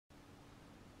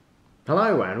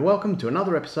Hello and welcome to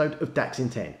another episode of DAX in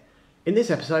 10. In this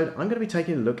episode I'm going to be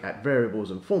taking a look at variables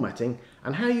and formatting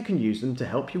and how you can use them to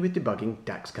help you with debugging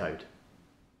DAX code.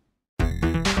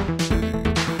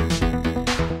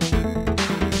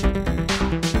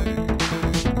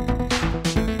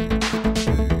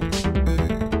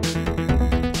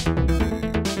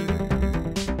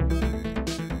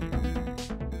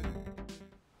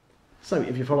 So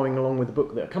if you're following along with the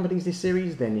book that accompanies this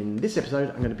series, then in this episode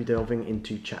I'm going to be delving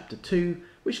into Chapter 2,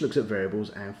 which looks at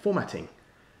variables and formatting.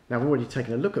 Now I've already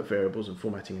taken a look at variables and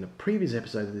formatting in a previous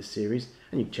episode of this series,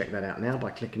 and you can check that out now by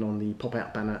clicking on the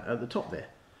pop-out banner at the top there.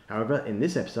 However, in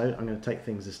this episode I'm going to take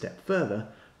things a step further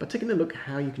by taking a look at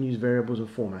how you can use variables and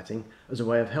formatting as a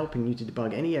way of helping you to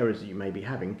debug any errors that you may be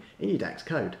having in your DAX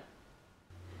code.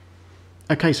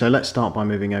 Okay, so let's start by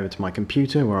moving over to my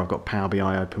computer where I've got Power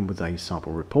BI open with a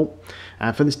sample report.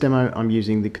 For this demo I'm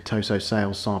using the Contoso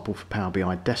Sales sample for Power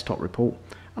BI desktop report,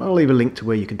 and I'll leave a link to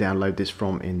where you can download this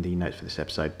from in the notes for this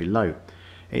episode below.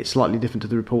 It's slightly different to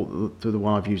the report to the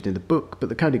one I've used in the book, but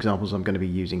the code examples I'm going to be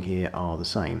using here are the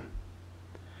same.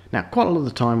 Now, quite a lot of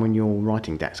the time when you're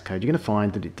writing DAX code, you're going to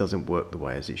find that it doesn't work the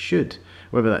way as it should,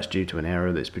 whether that's due to an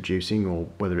error that it's producing or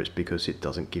whether it's because it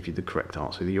doesn't give you the correct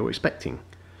answer that you're expecting.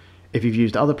 If you've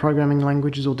used other programming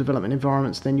languages or development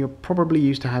environments, then you're probably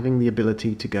used to having the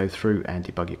ability to go through and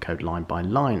debug your code line by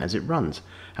line as it runs.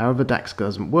 However, DAX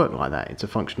doesn't work like that. It's a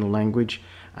functional language,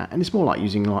 and it's more like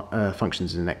using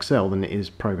functions in Excel than it is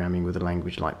programming with a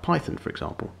language like Python, for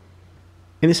example.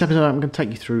 In this episode, I'm going to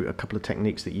take you through a couple of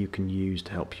techniques that you can use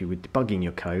to help you with debugging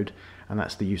your code, and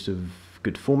that's the use of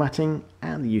good formatting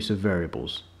and the use of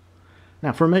variables.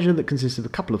 Now, for a measure that consists of a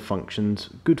couple of functions,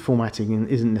 good formatting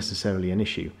isn't necessarily an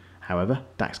issue. However,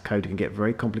 DAX code can get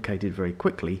very complicated very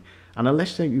quickly, and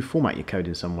unless you format your code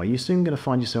in some way, you're soon going to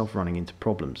find yourself running into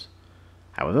problems.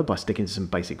 However, by sticking to some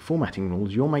basic formatting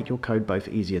rules, you'll make your code both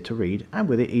easier to read and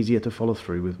with it easier to follow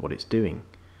through with what it's doing.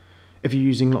 If you're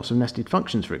using lots of nested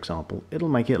functions, for example, it'll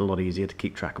make it a lot easier to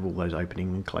keep track of all those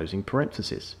opening and closing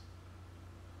parentheses.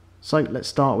 So let's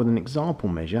start with an example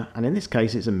measure, and in this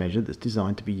case it's a measure that's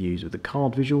designed to be used with a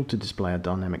card visual to display a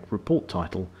dynamic report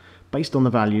title based on the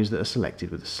values that are selected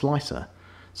with a slicer.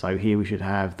 So here we should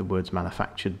have the words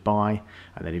manufactured by,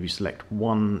 and then if you select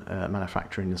one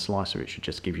manufacturer in the slicer, it should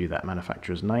just give you that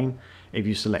manufacturer's name. If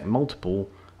you select multiple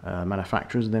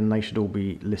manufacturers, then they should all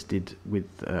be listed with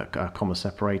a comma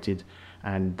separated,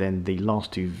 and then the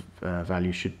last two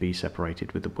values should be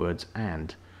separated with the words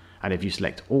and. And if you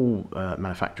select all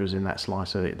manufacturers in that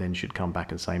slicer, it then should come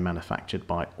back and say manufactured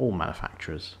by all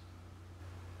manufacturers.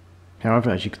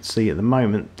 However, as you can see at the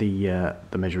moment, the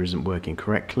measure isn't working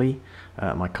correctly.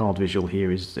 My card visual here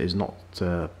is not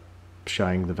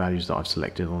showing the values that I've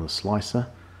selected on the slicer.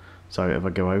 So if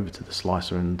I go over to the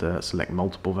slicer and select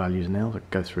multiple values now,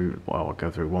 I'll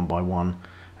go through one by one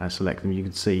and select them. You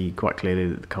can see quite clearly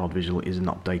that the card visual isn't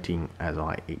updating as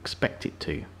I expect it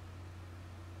to.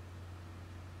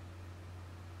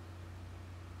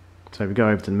 So if we go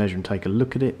over to the measure and take a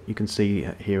look at it, you can see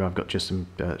here I've got just some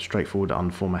straightforward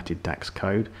unformatted DAX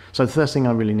code. So the first thing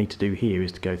I really need to do here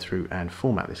is to go through and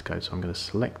format this code. So I'm going to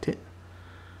select it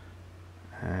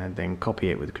and then copy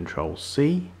it with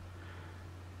Control-C.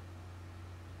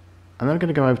 And then I'm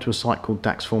going to go over to a site called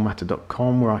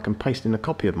daxformatter.com where I can paste in a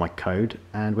copy of my code,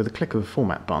 and with a click of a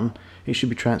format button it should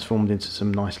be transformed into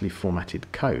some nicely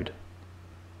formatted code.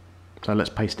 So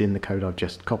let's paste in the code I've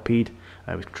just copied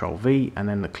with Control-V, and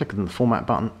then the click of the format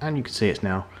button, and you can see it's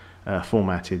now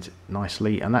formatted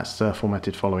nicely, and that's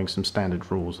formatted following some standard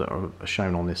rules that are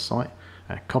shown on this site.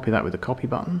 Copy that with the copy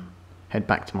button, head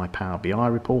back to my Power BI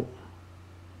report.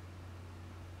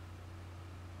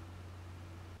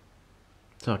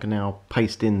 So I can now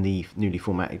paste in the newly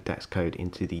formatted DAX code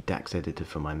into the DAX editor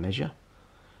for my measure.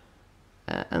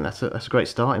 And that's a great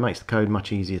start. It makes the code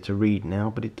much easier to read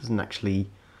now, but it doesn't actually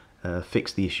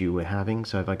fix the issue we're having.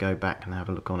 So if I go back and have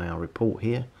a look on our report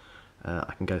here,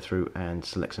 I can go through and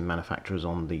select some manufacturers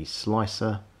on the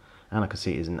slicer, and I can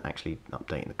see it isn't actually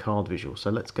updating the card visual. So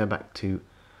let's go back to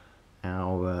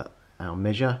our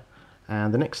measure,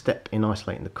 and the next step in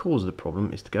isolating the cause of the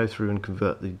problem is to go through and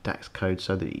convert the DAX code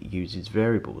so that it uses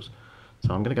variables.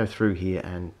 So I'm going to go through here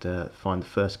and find the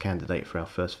first candidate for our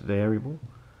first variable,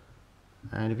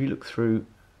 and if you look through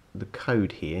the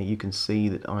code here you can see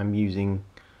that I'm using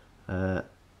a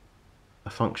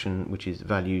function which is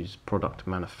values product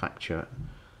manufacturer,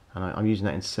 and I'm using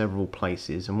that in several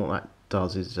places, and what that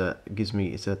does is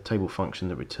it's a table function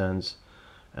that returns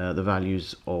the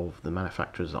values of the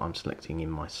manufacturers that I'm selecting in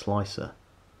my slicer.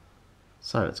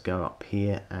 So let's go up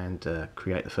here and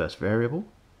create the first variable,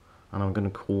 and I'm going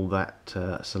to call that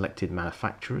selected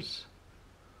manufacturers.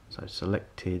 So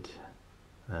selected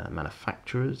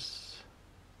manufacturers,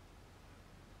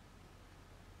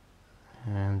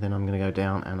 and then I'm going to go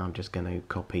down and I'm just going to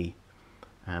copy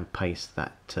and paste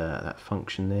that that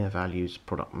function there, values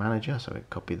product manager. So I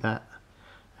copy that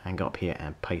and go up here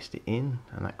and paste it in,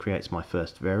 and that creates my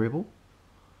first variable.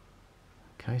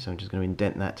 Okay, so I'm just going to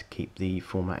indent that to keep the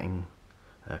formatting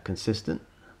consistent.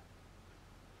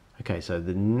 Okay, so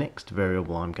the next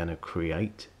variable I'm going to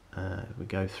create, if we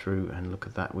go through and look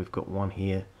at that, we've got one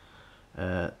here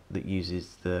that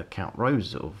uses the count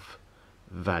rows of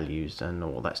values, and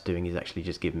what that's doing is actually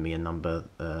just giving me a number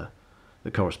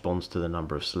that corresponds to the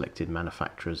number of selected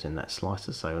manufacturers in that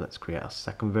slicer. So let's create a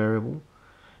second variable,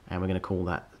 and we're going to call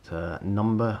that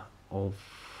number of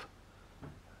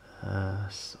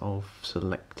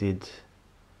selected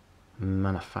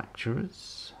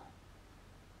manufacturers.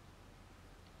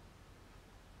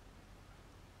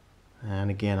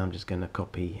 And again, I'm just going to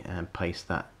copy and paste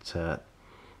that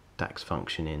DAX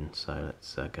function in. So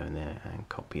let's go in there and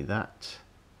copy that,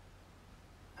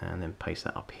 and then paste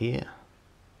that up here.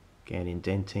 Again,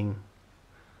 indenting.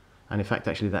 And in fact,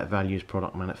 actually, that values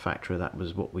product manufacturer, that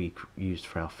was what we used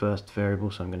for our first variable.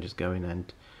 So I'm going to just go in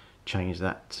and change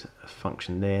that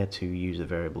function there to use a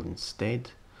variable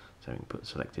instead. So we can put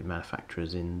selected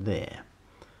manufacturers in there.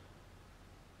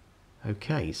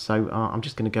 Okay, so I'm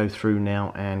just going to go through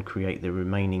now and create the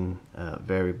remaining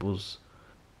variables.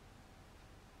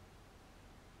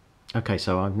 Okay,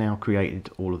 so I've now created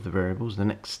all of the variables. The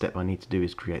next step I need to do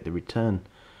is create the return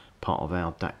part of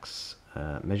our DAX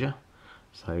measure.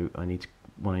 So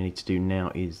what I need to do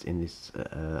now is, in this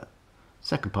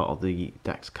second part of the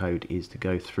DAX code, is to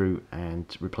go through and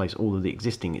replace all of the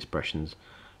existing expressions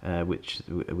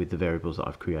with the variables that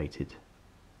I've created.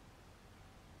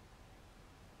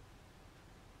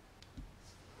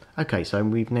 Okay, so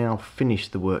we've now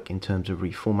finished the work in terms of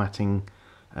reformatting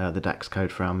the DAX code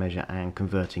for our measure and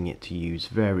converting it to use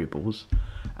variables.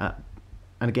 And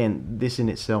again, this in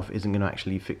itself isn't going to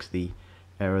actually fix the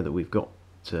error that we've got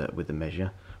with the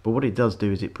measure, but what it does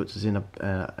do is it puts us in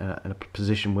a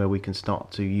position where we can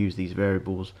start to use these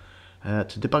variables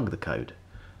to debug the code.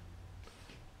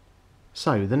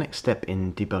 So the next step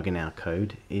in debugging our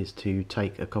code is to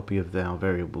take a copy of our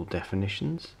variable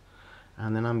definitions,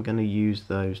 and then I'm going to use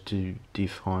those to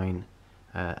define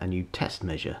a new test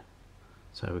measure.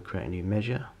 So we'll create a new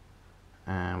measure,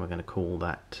 and we're going to call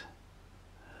that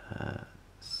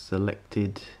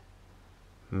selected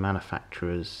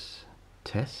manufacturers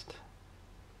test.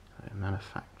 So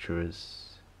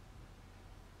manufacturers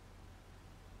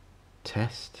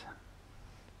test,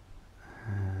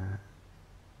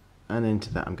 and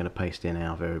into that I'm going to paste in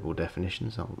our variable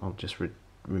definitions. I'll just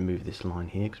remove this line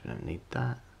here because we don't need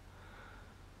that.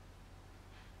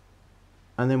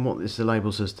 And then what this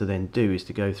enables us to then do is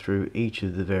to go through each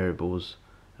of the variables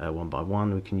one by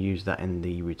one. We can use that in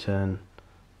the return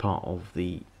part of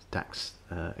the DAX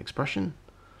expression.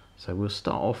 So we'll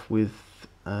start off with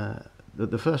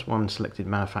the first one, selected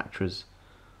manufacturers,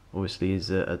 obviously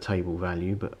is a table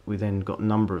value, but we then got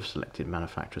number of selected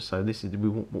manufacturers. So this is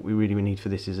what we really need for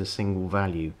this is a single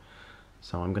value.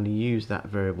 So I'm going to use that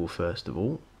variable first of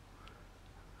all,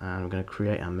 and I'm going to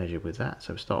create our measure with that.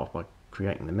 So we start off by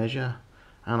creating the measure,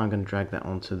 and I'm going to drag that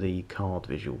onto the card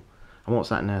visual. And what's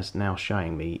that now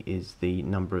showing me is the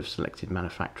number of selected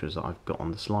manufacturers that I've got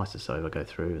on the slicer. So if I go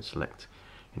through and select,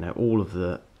 all of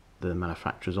the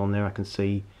manufacturers on there, I can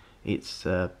see it's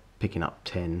picking up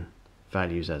 10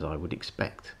 values as I would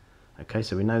expect. Okay,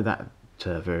 so we know that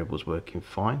variable's working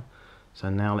fine.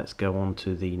 So now let's go on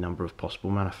to the number of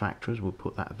possible manufacturers. We'll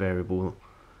put that variable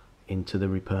into the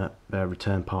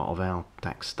return part of our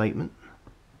DAX statement,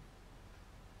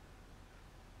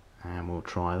 and we'll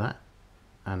try that.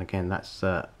 And again, that's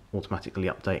automatically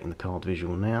updating the card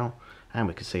visual now, and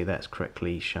we can see that's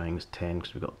correctly showing us 10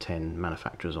 because we've got 10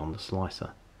 manufacturers on the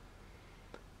slicer.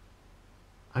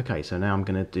 Okay, so now I'm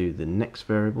going to do the next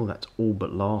variable. That's all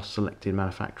but last selected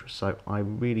manufacturers. So I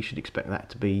really should expect that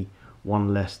to be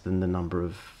one less than the number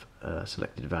of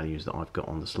selected values that I've got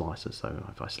on the slicer. So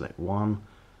if I select 1,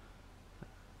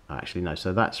 actually no,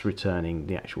 so that's returning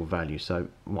the actual value. So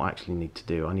what I actually need to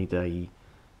do, I need a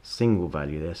single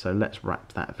value there. So let's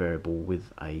wrap that variable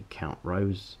with a count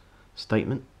rows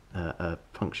statement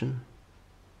function.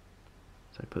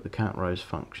 So put the count rows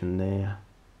function there,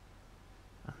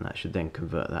 and that should then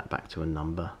convert that back to a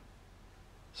number.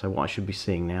 So what I should be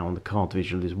seeing now on the card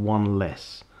visual is 1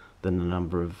 less than the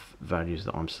number of values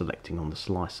that I'm selecting on the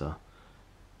slicer.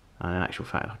 And in actual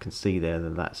fact, I can see there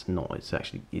that that's not. It's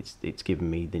actually it's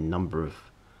giving me the number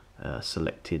of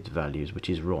selected values, which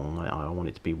is wrong. I want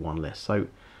it to be 1 less. So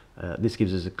This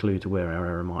gives us a clue to where our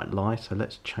error might lie, so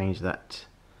let's change that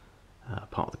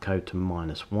part of the code to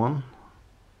 -1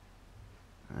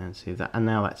 and see if that, and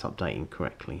now that's updating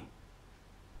correctly.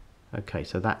 Okay,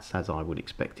 so that's as I would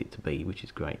expect it to be, which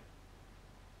is great.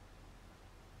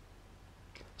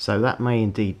 So that may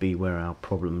indeed be where our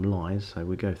problem lies, so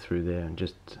we go through there and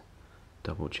just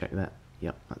double check that.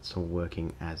 Yep, that's all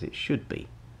working as it should be.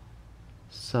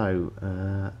 So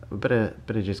we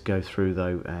better just go through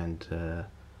though and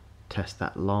test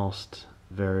that last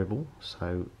variable.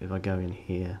 So if I go in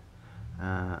here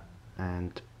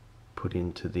and put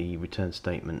into the return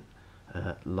statement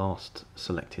last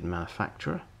selected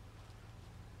manufacturer,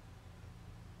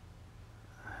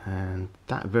 and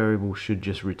that variable should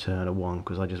just return a 1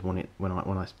 because I just want it when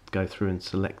I go through and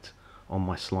select on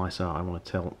my slicer, I want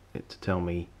to tell it to tell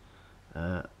me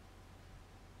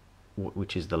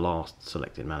which is the last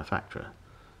selected manufacturer.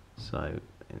 So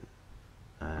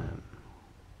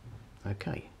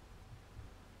okay,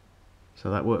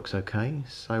 so that works okay.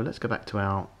 So let's go back to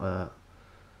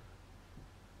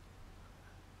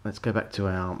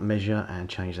our measure and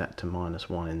change that to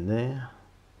 -1 in there,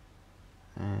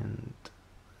 and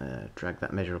drag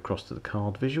that measure across to the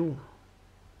card visual,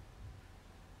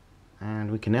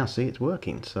 and we can now see it's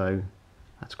working, so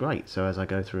that's great. So as I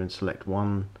go through and select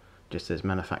one, just says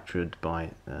manufactured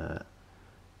by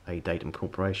a datum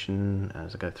corporation.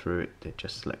 As I go through it, it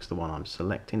just selects the one I'm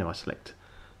selecting. If I select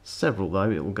several though,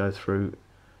 it will go through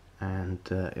and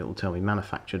it will tell me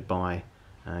manufactured by,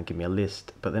 give me a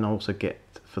list, but then I also get,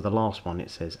 for the last one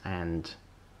it says and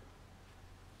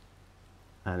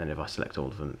then if I select all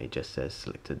of them, it just says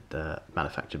selected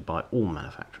manufactured by all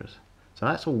manufacturers. So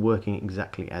that's all working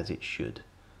exactly as it should.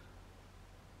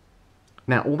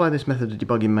 Now, although this method of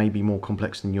debugging may be more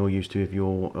complex than you're used to if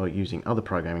you're using other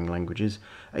programming languages,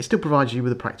 it still provides you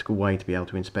with a practical way to be able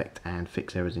to inspect and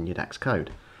fix errors in your DAX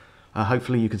code.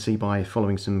 Hopefully you can see by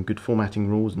following some good formatting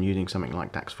rules and using something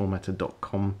like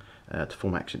daxformatter.com to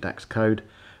format your DAX code,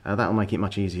 that will make it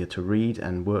much easier to read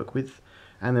and work with.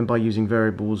 And then by using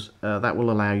variables, that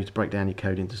will allow you to break down your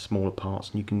code into smaller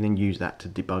parts, and you can then use that to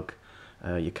debug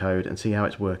your code and see how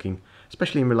it's working,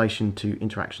 especially in relation to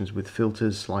interactions with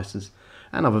filters, slicers,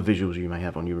 and other visuals you may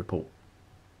have on your report.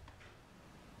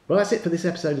 Well, that's it for this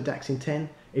episode of DAX in 10.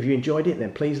 If you enjoyed it,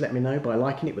 then please let me know by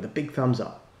liking it with a big thumbs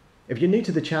up. If you're new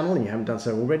to the channel and you haven't done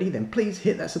so already, then please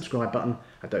hit that subscribe button,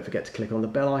 and don't forget to click on the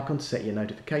bell icon to set your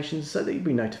notifications so that you'll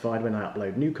be notified when I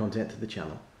upload new content to the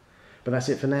channel. But that's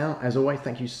it for now. As always,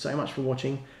 thank you so much for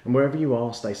watching, and wherever you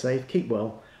are, stay safe, keep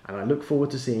well, and I look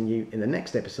forward to seeing you in the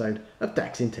next episode of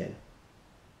DAX in 10.